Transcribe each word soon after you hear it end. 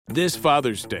This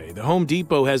Father's Day, the Home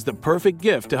Depot has the perfect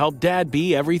gift to help Dad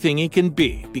be everything he can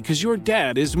be, because your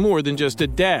dad is more than just a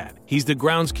dad. He's the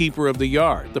groundskeeper of the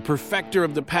yard, the perfecter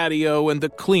of the patio, and the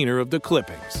cleaner of the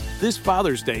clippings. This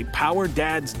Father's Day, power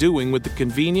Dad's doing with the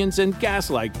convenience and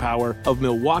gas-like power of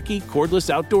Milwaukee cordless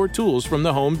outdoor tools from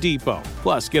the Home Depot.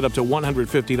 Plus, get up to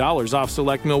 $150 off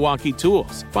select Milwaukee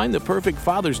tools. Find the perfect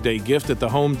Father's Day gift at the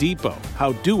Home Depot.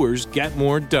 How doers get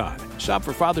more done. Shop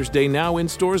for Father's Day now in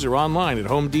stores or online at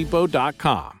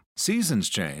homedepot.com. Seasons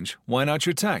change. Why not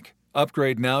your tech?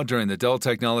 Upgrade now during the Dell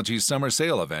Technologies Summer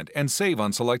Sale event and save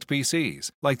on select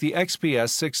PCs, like the XPS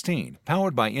 16,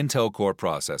 powered by Intel Core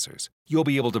processors. You'll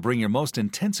be able to bring your most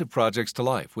intensive projects to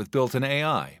life with built-in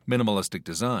AI, minimalistic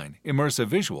design, immersive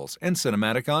visuals, and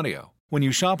cinematic audio. When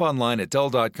you shop online at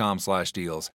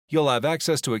Dell.com/deals, you'll have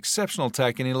access to exceptional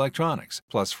tech and electronics,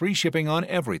 plus free shipping on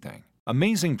everything.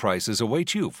 Amazing prices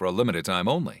await you for a limited time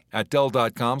only at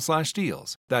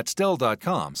Dell.com/deals. That's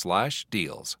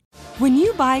Dell.com/deals. When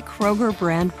you buy Kroger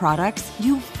brand products,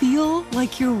 you feel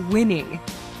like you're winning.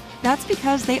 That's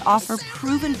because they offer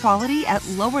proven quality at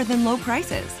lower than low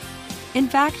prices. In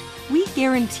fact, we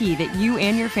guarantee that you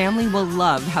and your family will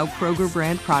love how Kroger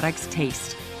brand products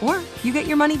taste, or you get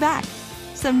your money back.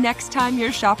 So next time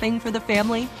you're shopping for the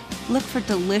family, look for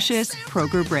delicious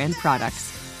Kroger brand products,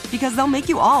 because they'll make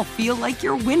you all feel like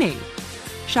you're winning.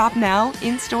 Shop now,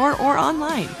 in-store, or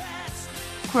online.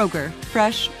 Kroger,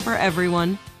 fresh for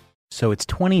everyone. So it's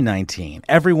 2019.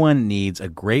 Everyone needs a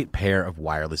great pair of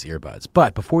wireless earbuds.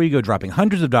 But before you go dropping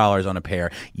hundreds of dollars on a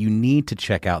pair, you need to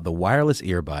check out the wireless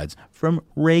earbuds from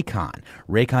Raycon.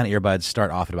 Raycon earbuds start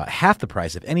off at about half the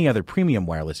price of any other premium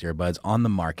wireless earbuds on the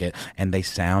market, and they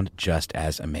sound just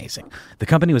as amazing. The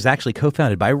company was actually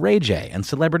co-founded by Ray J, and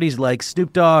celebrities like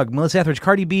Snoop Dogg, Melissa Etheridge,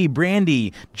 Cardi B,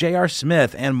 Brandy, J.R.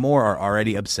 Smith, and more are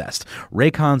already obsessed.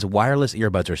 Raycon's wireless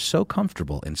earbuds are so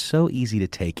comfortable and so easy to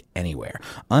take anywhere.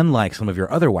 Unlike some of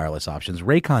your other wireless options,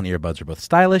 Raycon earbuds are both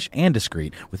stylish and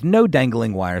discreet, with no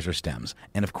dangling wires or stems.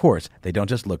 And of course, they don't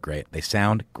just look great, they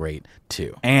sound great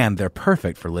too. And they're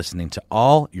perfect for listening to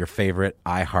all your favorite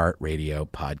iHeartRadio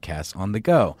podcasts on the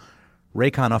go.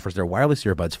 Raycon offers their wireless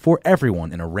earbuds for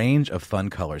everyone in a range of fun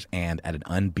colors and at an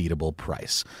unbeatable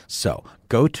price. So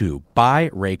go to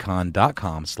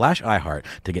buyraycon.com/iHeart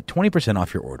to get 20%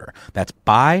 off your order. That's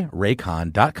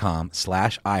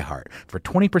buyraycon.com/iHeart for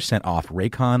 20% off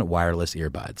Raycon wireless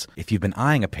earbuds. If you've been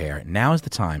eyeing a pair, now is the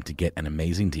time to get an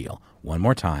amazing deal. One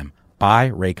more time,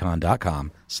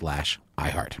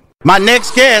 buyraycon.com/iHeart. My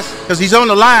next guest, because he's on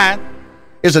the line,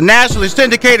 is a nationally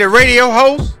syndicated radio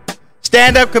host,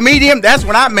 stand-up comedian. That's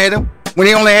when I met him, when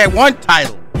he only had one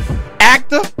title.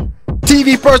 Actor,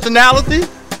 TV personality,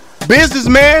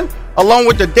 businessman, along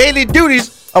with the daily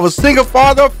duties of a single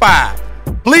father of 5.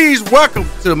 Please welcome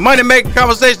to the Money Making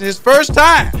Conversation, his first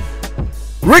time,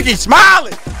 Rickey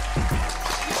Smiley.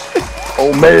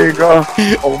 Omega.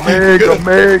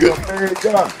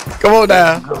 Come on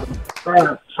down.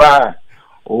 Fine.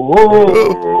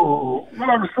 Oh, what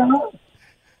up, son?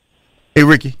 Hey,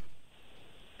 Rickey.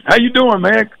 How you doing,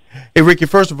 man? Hey, Rickey,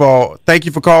 first of all, thank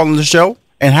you for calling the show.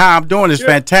 And how I'm doing is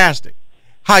fantastic.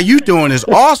 How you doing is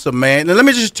awesome, man. Now, let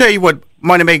me just tell you what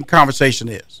Money Making Conversation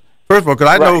is. First of all, because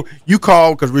I know you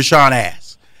called because Rashawn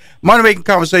asked. Money Making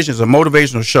Conversation is a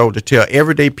motivational show to tell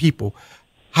everyday people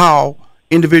how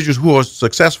individuals who are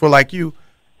successful like you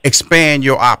expand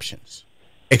your options,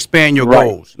 expand your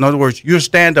goals. In other words, you're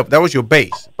stand-up. That was your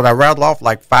base. But I rattled off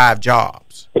like 5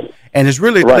 jobs. And it's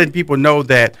really letting people know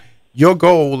that your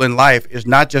goal in life is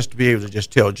not just to be able to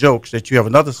just tell jokes, that you have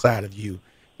another side of you.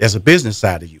 There's a business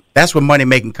side of you. That's what Money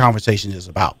Making Conversation is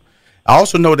about. I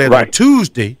also know that on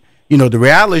Tuesday, you know, the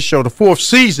reality show, the 4th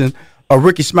season of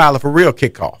Rickey Smiley for Real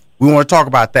kickoff. We want to talk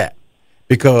about that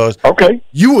because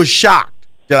you were shocked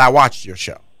that I watched your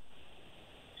show.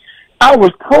 I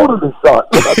was totally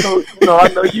shocked. I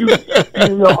know you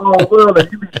in your own world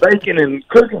and you be baking and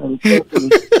cooking and stuff.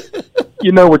 And,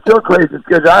 with your crazy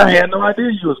schedule, I had no idea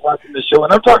you was watching the show.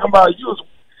 And I'm talking about you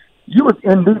was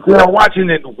in detail watching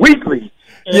it weekly.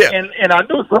 And I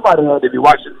knew somebody had to be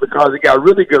watching it because it got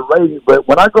really good ratings. But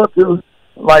when I go to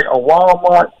like a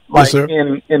Walmart, like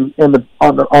on the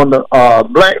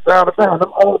black side of town,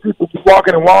 them old people be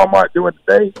walking in Walmart during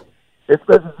the day.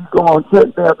 Especially if you go on check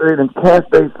after they done cash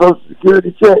their Social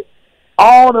Security check.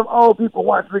 All them old people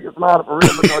watch Rickey Smiley for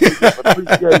Real because they just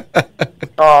appreciate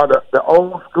the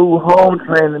old school home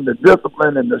training, the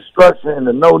discipline and the structure and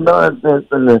the no nonsense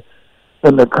and the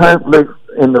conflicts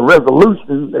and the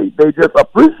resolution. They just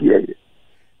appreciate it.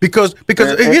 Because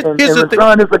here's the thing.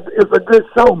 It's a good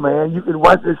show, man. You can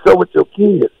watch this show with your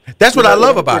kids. That's what I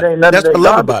love about it. That's what I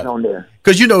love about it.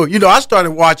 Because I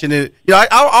started watching it. I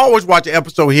always watch an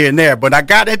episode here and there, but I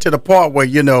got into the part where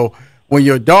when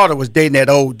your daughter was dating that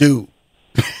old dude,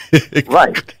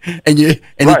 right? and he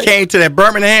came to that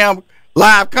Birmingham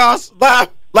live broadcast.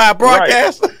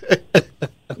 Right.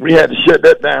 We had to shut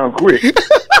that down quick.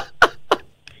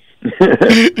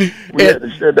 We had to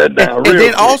shut that down. And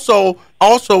then quick.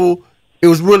 Also, it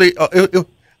was really.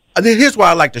 Here's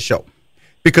why I like the show,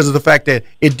 because of the fact that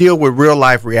it deals with real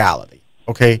life reality.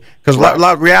 Okay, because a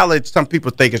lot of reality, some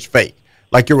people think it's fake.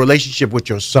 Like your relationship with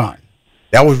your son,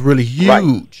 that was really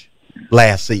huge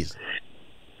last season.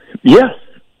 Yeah,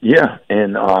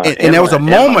 and there was a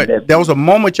moment. There was a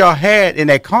moment y'all had in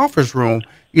that conference room,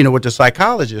 with the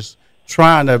psychologist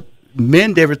trying to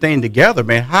mend everything together.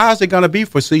 Man, how is it going to be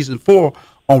for season 4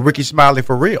 on Rickey Smiley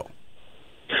for real?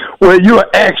 Well, you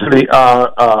actually, see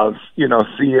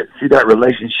that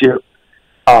relationship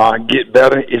get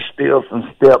better. It's still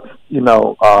some steps,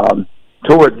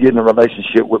 towards getting a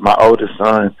relationship with my oldest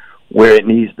son where it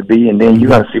needs to be. And then you're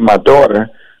going to see my daughter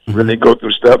really go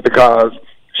through stuff because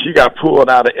she got pulled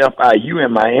out of FIU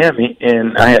in Miami,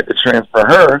 and I had to transfer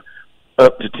her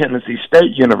up to Tennessee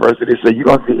State University. So you're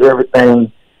going to see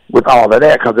everything with all of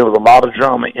that because there was a lot of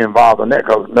drama involved in that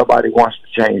because nobody wants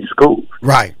to change schools.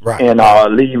 Right. And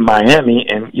leave Miami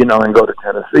and go to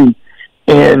Tennessee.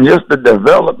 And just the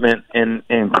development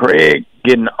and Craig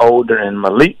getting older and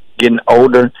Malik getting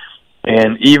older,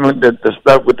 and even the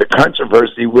stuff with the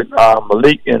controversy with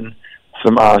Malik and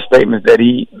some statements that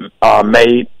he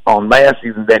made on last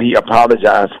season that he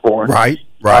apologized for. Right.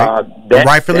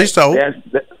 Rightfully so.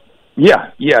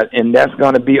 Yeah, and that's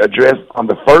going to be addressed on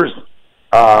the first.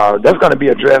 That's going to be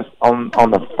addressed on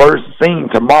the first scene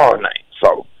tomorrow night.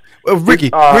 So. Ricky,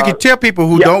 tell people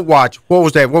who don't watch, what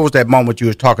was that moment you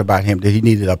was talking about him that he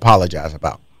needed to apologize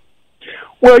about?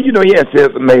 Well, he had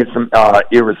made some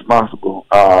irresponsible,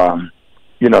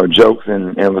 jokes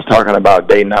and was talking about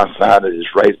dating outside of his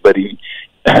race, but his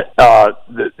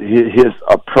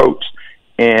approach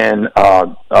and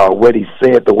what he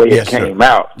said, the way it came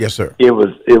out. Yes, sir. It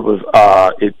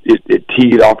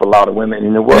teed off a lot of women,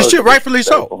 and it was rightfully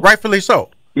so.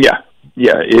 Yeah,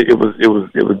 it was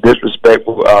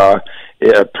disrespectful.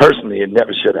 Personally, it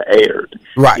never should have aired.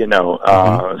 Right.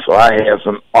 So I had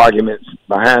some arguments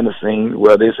behind the scenes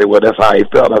where they say, well, that's how he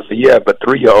felt. I said, yeah, but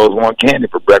 3-year-olds want candy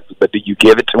for breakfast, but do you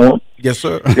give it to them? Yes,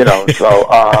 sir.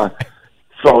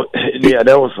 So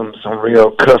there was some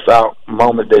real cuss out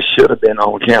moments that should have been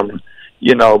on camera.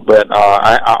 But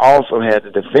I also had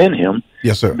to defend him.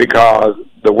 Yes, sir. Because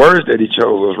the words that he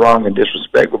chose was wrong and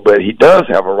disrespectful, but he does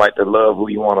have a right to love who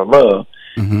you want to love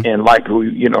and like who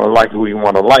you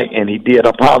want to like, and he did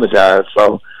apologize.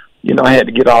 So, I had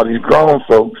to get all these grown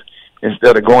folks,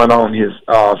 instead of going on his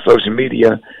social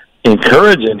media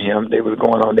encouraging him, they was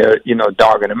going on there,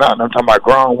 dogging him out. And I'm talking about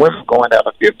grown women going out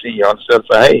of 15-year-olds instead of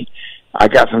say, hey, I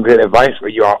got some good advice for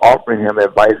you, or offering him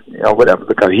advice, whatever,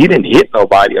 because he didn't hit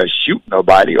nobody or shoot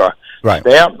nobody or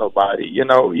stab nobody.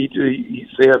 He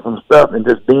said some stuff and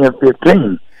just being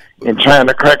 15 and trying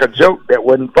to crack a joke that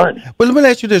wasn't funny. But let me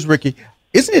ask you this, Ricky.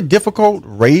 Isn't it difficult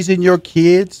raising your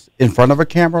kids in front of a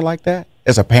camera like that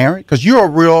as a parent? Because you're a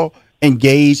real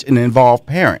engaged and involved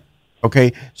parent,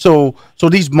 okay? So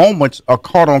these moments are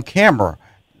caught on camera.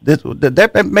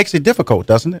 That makes it difficult,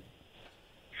 doesn't it?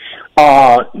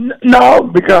 No,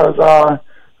 because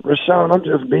Rashawn, I'm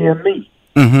just being me.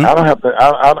 Mm-hmm. I don't have to.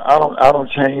 I don't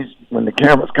change when the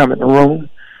cameras come in the room.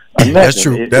 That's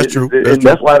true. That's true.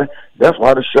 That's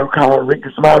why the show called Rickey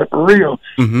Smiley for Real.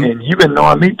 Mm-hmm. And you've been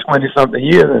knowing me 20-something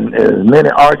years, and as many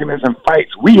arguments and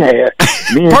fights we had,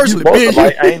 me and you both are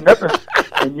like ain't nothing.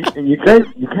 And you can't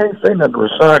say nothing to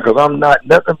Rashawn because I'm not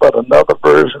nothing but another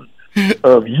version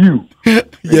of you.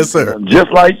 Yes, sir.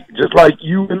 Just like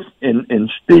you and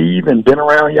Steve, and been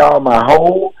around y'all my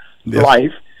whole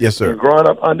life. Yes, sir. And growing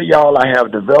up under y'all, I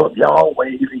have developed y'all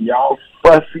ways, and y'all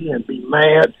fussy and be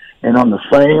mad, and I'm the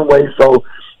same way. So,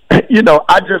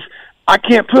 I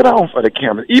can't put on for the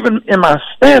camera, even in my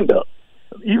stand-up.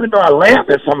 Even though I laugh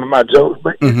at some of my jokes,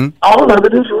 but all of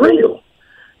it is real.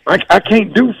 I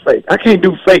can't do fake. I can't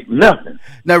do fake nothing.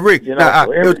 Now, Rick,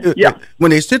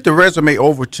 when they sent the resume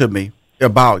over to me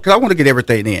because I want to get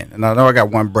everything in, and I know I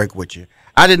got one break with you.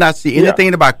 I did not see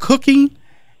anything about cooking,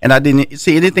 and I didn't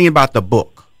see anything about the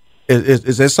book.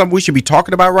 Is there something we should be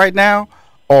talking about right now?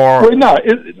 Or well, no,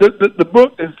 the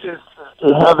book is just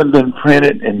haven't been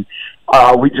printed, and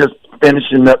we just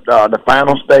finishing up the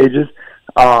final stages.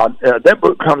 That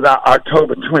book comes out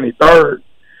October 23rd,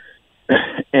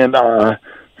 and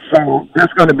so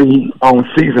that's going to be on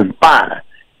season 5.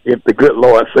 If the good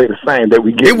Lord say the same, that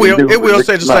we get. It will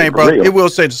say the same, brother. It will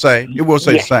say the same. It will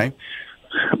say the same.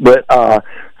 But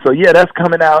so yeah, that's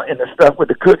coming out, and the stuff with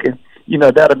the cooking, you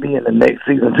know, that'll be in the next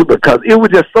season too, because it was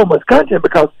just so much content,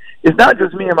 because it's not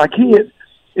just me and my kids,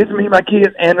 it's me, my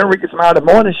kids, and the Rickey Smiley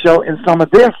Morning Show and some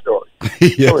of their stories.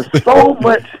 Yes. So it's so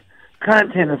much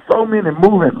content and so many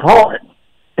moving parts.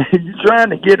 You're trying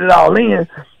to get it all in,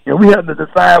 and we have to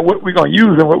decide what we're going to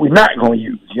use and what we're not going to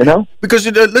use, you know? Because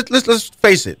let's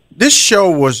face it, this show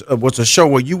was a show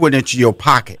where you went into your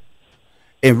pocket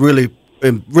and really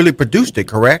produced it,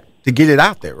 correct? To get it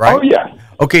out there, right? Oh, yeah.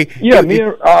 Okay. Yeah, me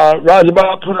and Roger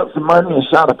Bob put up some money and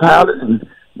shot a pilot, and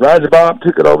Roger Bob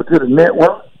took it over to the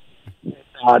network.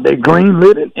 They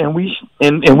greenlit it, and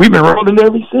we've been rolling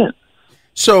ever since.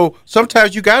 So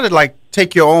sometimes you got to like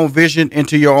take your own vision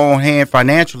into your own hand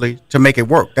financially to make it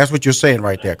work. That's what you're saying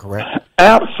right there, correct?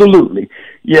 Absolutely.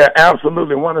 Yeah,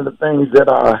 absolutely. One of the things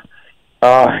that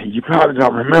you probably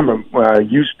don't remember,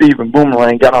 you, Steve, and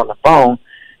Boomerang got on the phone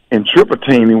and triple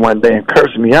teamed me one day and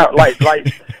cursed me out. Like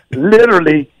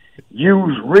literally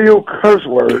use real curse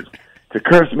words to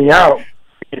curse me out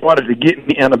in order to get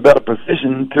me in a better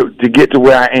position to get to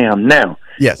where I am now.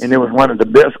 Yes. And it was one of the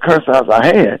best curse outs I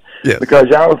had. Yes. Because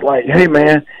y'all was like, hey,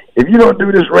 man, if you don't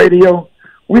do this radio,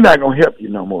 we're not going to help you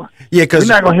no more. Yeah, because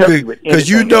we're not going to help you with anything.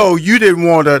 You know you didn't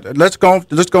want to. Let's go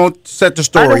set the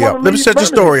story up. Let me set the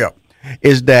story up.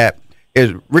 Is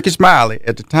Rickey Smiley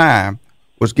at the time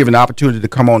was given the opportunity to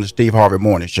come on the Steve Harvey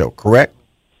Morning Show, correct?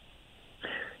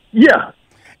 Yeah.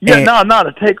 Yeah, no,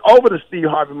 to take over the Steve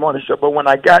Harvey Morning Show. But when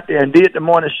I got there and did the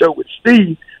morning show with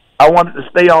Steve, I wanted to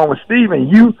stay on with Steve,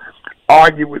 and you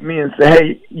argued with me and said,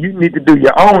 hey, you need to do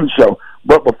your own show.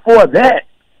 But before that,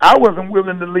 I wasn't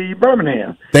willing to leave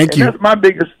Birmingham. Thank you. That's my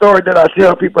biggest story that I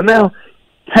tell people now.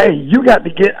 Hey, you got to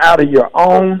get out of your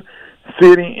own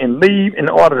city and leave in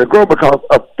order to grow, because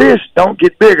a fish don't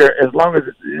get bigger as long as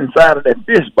it's inside of that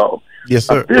fish bowl. Yes,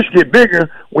 sir. A fish get bigger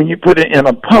when you put it in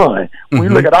a pond. When you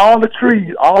look at all of the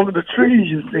trees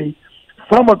you see,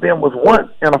 some of them was once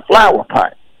in a flower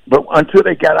pot. But until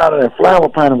they got out of that flower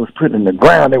pot and was put in the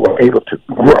ground, they were able to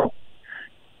grow.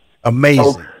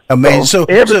 Amazing. Amazing. So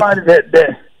everybody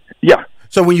yeah.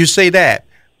 So when you say that,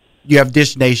 you have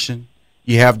Dish Nation,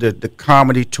 you have the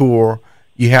comedy tour,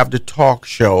 you have the talk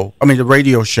show, the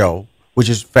radio show, which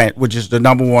is the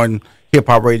 #1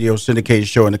 hip-hop radio syndicated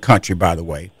show in the country, by the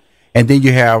way. And then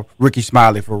you have Rickey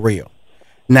Smiley for real.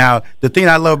 Now, the thing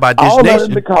I love about Dish Nation... All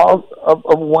of it because of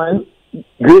one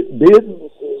good business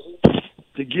decision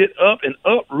to get up and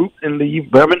uproot and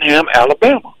leave Birmingham,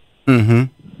 Alabama.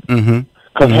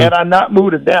 Because had I not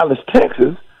moved to Dallas,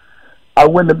 Texas, I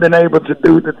wouldn't have been able to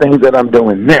do the things that I'm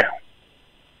doing now.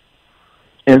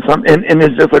 And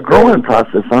it's just a growing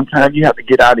process. Sometimes you have to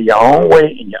get out of your own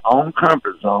way, in your own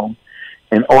comfort zone,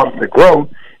 in order to grow.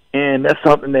 And that's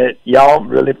something that y'all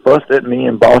really fussed at me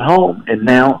and brought home. And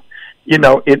now,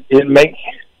 it makes,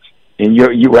 and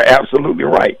you were absolutely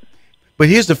right. But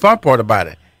here's the fun part about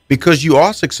it. Because you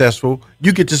are successful,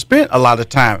 you get to spend a lot of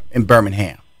time in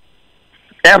Birmingham.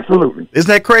 Absolutely. Isn't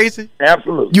that crazy?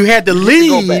 Absolutely. You had to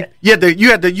leave. You had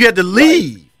to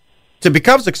leave to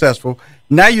become successful.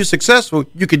 Now you're successful,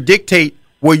 you can dictate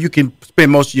where you can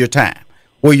spend most of your time,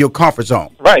 where your comfort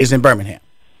zone is in Birmingham.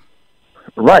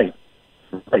 Right.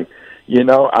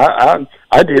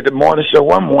 I did the morning show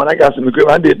one morning. I got some good.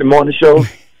 I did the morning show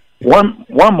one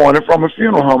morning from a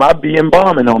funeral home. I'd be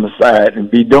embalming on the side and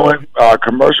be doing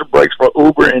commercial breaks for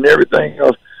Uber and everything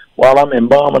else while I'm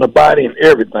embalming a body and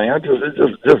everything.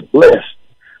 It's just blessed.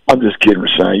 I'm just kidding,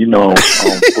 Rashawn. You know I'm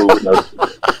fool.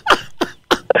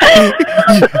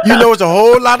 It's a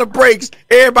whole lot of breaks.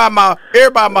 Everybody my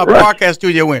broadcast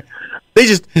studio went.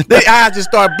 Their eyes just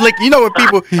start blinking. You know when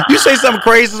people, you say something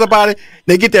crazy about it,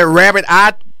 they get that rabbit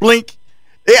eye blink.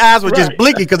 Their eyes were just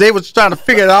blinking because they was trying to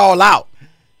figure it all out.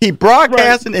 He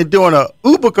broadcasting and doing a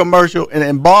Uber commercial and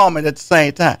embalming at the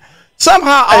same time.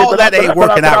 Somehow all that ain't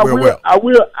working out real well. I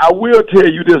will tell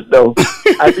you this though.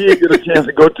 I did get a chance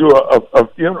to go to a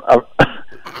funeral.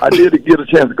 I did get a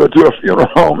chance to go to a funeral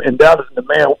home in Dallas, and the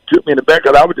man took me in the back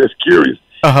because I was just curious.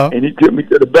 And he took me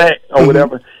to the back or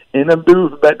whatever. And them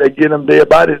dudes back there getting them dead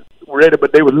bodies ready,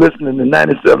 but they were listening to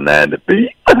 97.9 The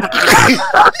Beat.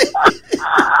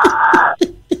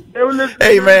 They were listening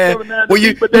hey, to man, when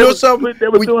you know something, they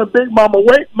were doing Big Mama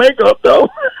makeup, though.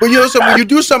 Well, you know something, when you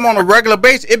do something on a regular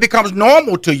basis, it becomes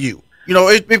normal to you.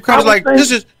 It becomes like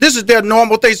this is their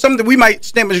normal thing. Something we might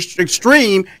stem as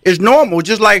extreme is normal.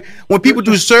 Just like when people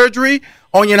do surgery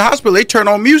on you in the hospital, they turn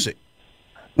on music.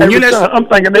 When I'm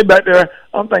thinking they back there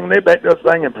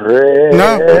singing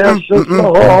Precious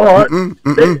Lord.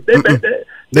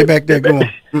 They back there going.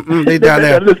 They down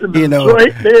there.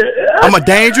 I'm a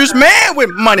dangerous man with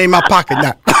money in my pocket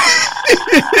now.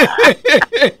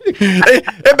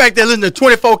 They're back there listening to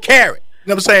 24 Karat. You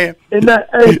know what I'm saying? And now,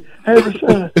 hey,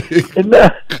 Rashawn,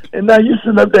 and now you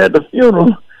sitting up there at the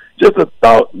funeral. Just a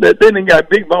thought that they didn't got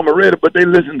Big Mama ready, but they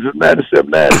listen to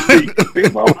 97.9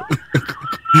 Big Mama.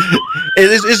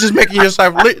 It's just making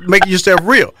yourself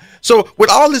real. So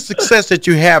with all the success that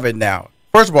you have it now,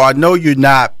 first of all, I know you're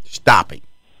not stopping.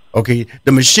 Okay,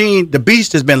 the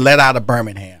beast has been let out of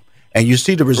Birmingham, and you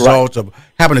see the results of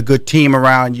having a good team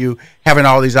around you, having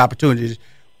all these opportunities.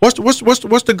 What's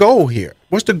the goal here?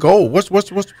 What's the goal? What's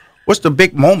the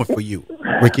big moment for you,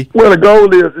 Ricky? Well, the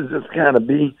goal is just kind of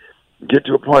get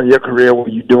to a point in your career where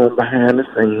you're doing behind the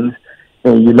scenes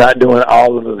and you're not doing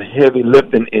all of the heavy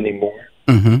lifting anymore,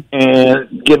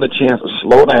 and getting a chance to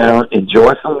slow down,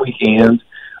 enjoy some weekends,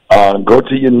 go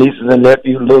to your nieces and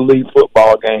nephews' little league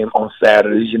football game on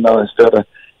Saturdays, instead of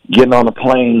getting on a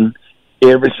plane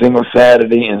every single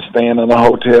Saturday and staying in a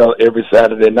hotel every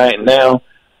Saturday night. Now,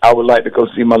 I would like to go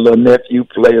see my little nephew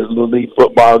play his little league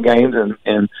football games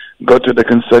and go to the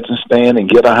concession stand and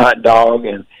get a hot dog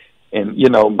and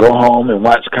go home and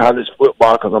watch college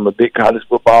football because I'm a big college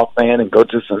football fan, and go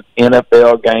to some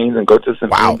NFL games and go to some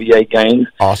NBA games.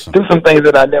 Awesome. Do some things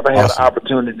that I never had the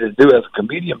opportunity to do as a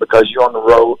comedian because you're on the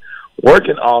road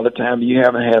working all the time. You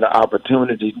haven't had the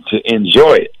opportunity to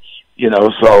enjoy it,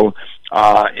 So,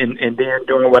 and then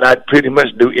doing what I pretty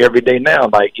much do every day now.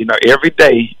 Like, every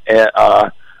day I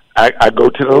go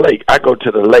to the lake. I go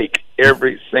to the lake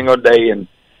every single day and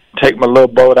take my little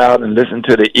boat out and listen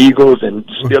to the Eagles and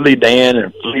Steely Dan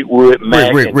and Fleetwood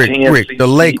Mac Rick, and TNCC. the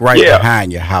lake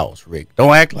behind your house, Rick.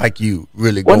 Don't act like you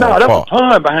really go that's far. a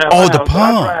pond behind my house. Oh, the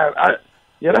pond.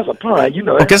 That's a pond.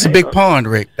 That's a big pond,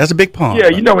 Rick. That's a big pond. Yeah,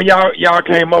 when y'all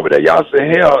came over there, y'all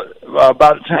said, hell,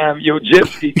 by the time your jet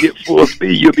ski get full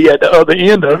speed, you'll be at the other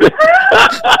end of it.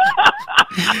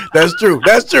 That's true.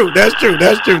 But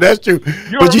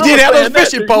you did have those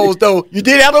fishing poles, though.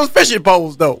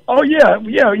 Oh yeah.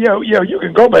 You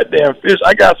can go back there and fish.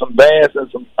 I got some bass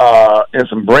and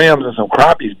some brims and some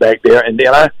crappies back there, and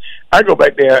then I go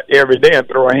back there every day and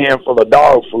throw a handful of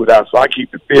dog food out, so I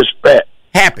keep the fish fat,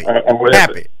 happy.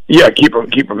 Yeah, keep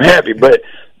them happy. But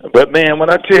man, when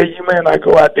I tell you, man, I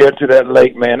go out there to that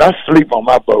lake, man. I sleep on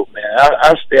my boat, man.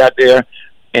 I stay out there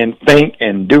and think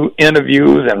and do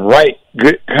interviews and write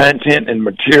good content and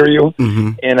material,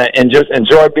 and just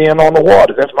enjoy being on the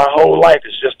water. That's my whole life.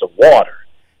 It's just the water.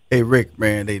 Hey, Rick,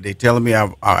 man, they telling me I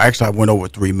went over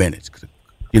 3 minutes, but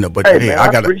hey,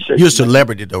 man, you're a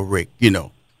celebrity though, Rick.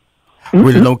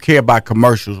 Really don't care about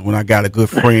commercials when I got a good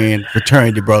friend,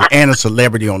 fraternity brother, and a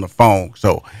celebrity on the phone.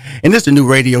 So, and this is a new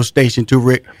radio station too,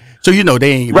 Rick. So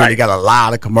they ain't really got a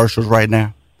lot of commercials right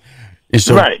now. And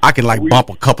so I can bump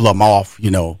a couple of them off,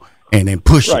 and then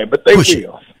push it. But they push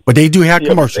will. It. But they do have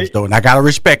commercials, though, and I got to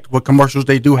respect what commercials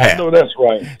they do have. I know that's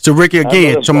right. So, Ricky,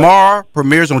 again, tomorrow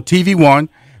premieres on TV One,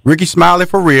 Ricky Smiley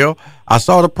for Real. I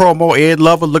saw the promo, Ed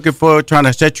Lover trying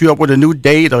to set you up with a new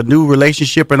date, a new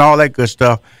relationship, and all that good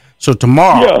stuff. So,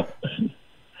 tomorrow,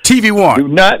 TV One. Do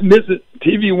not miss it.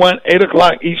 TV One, 8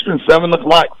 o'clock Eastern, 7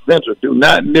 o'clock Central. Do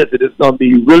not miss it. It's going to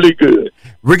be really good.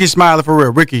 Ricky Smiley for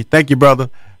Real. Ricky, thank you,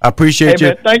 brother. I appreciate you.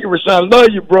 Man, thank you, Rashawn. Love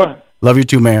you, bro. Love you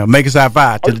too, man. Make us high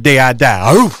five till the day I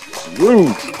die.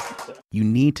 You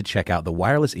need to check out the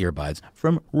wireless earbuds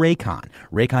from Raycon.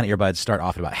 Raycon earbuds start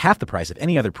off at about half the price of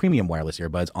any other premium wireless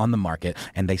earbuds on the market,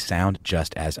 and they sound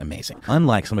just as amazing.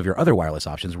 Unlike some of your other wireless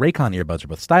options, Raycon earbuds are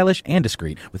both stylish and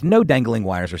discreet, with no dangling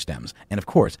wires or stems. And of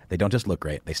course, they don't just look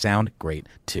great, they sound great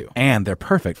too. And they're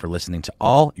perfect for listening to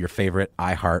all your favorite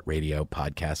iHeartRadio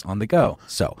podcasts on the go.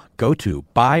 So go to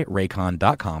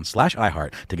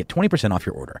buyraycon.com/iHeart to get 20% off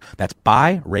your order. That's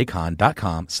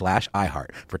buyraycon.com/iHeart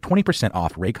for 20%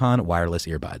 off Raycon wireless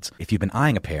earbuds. If you've been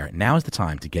eyeing a pair, now is the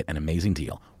time to get an amazing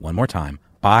deal. One more time,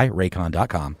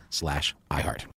 buyraycon.com/iHeart.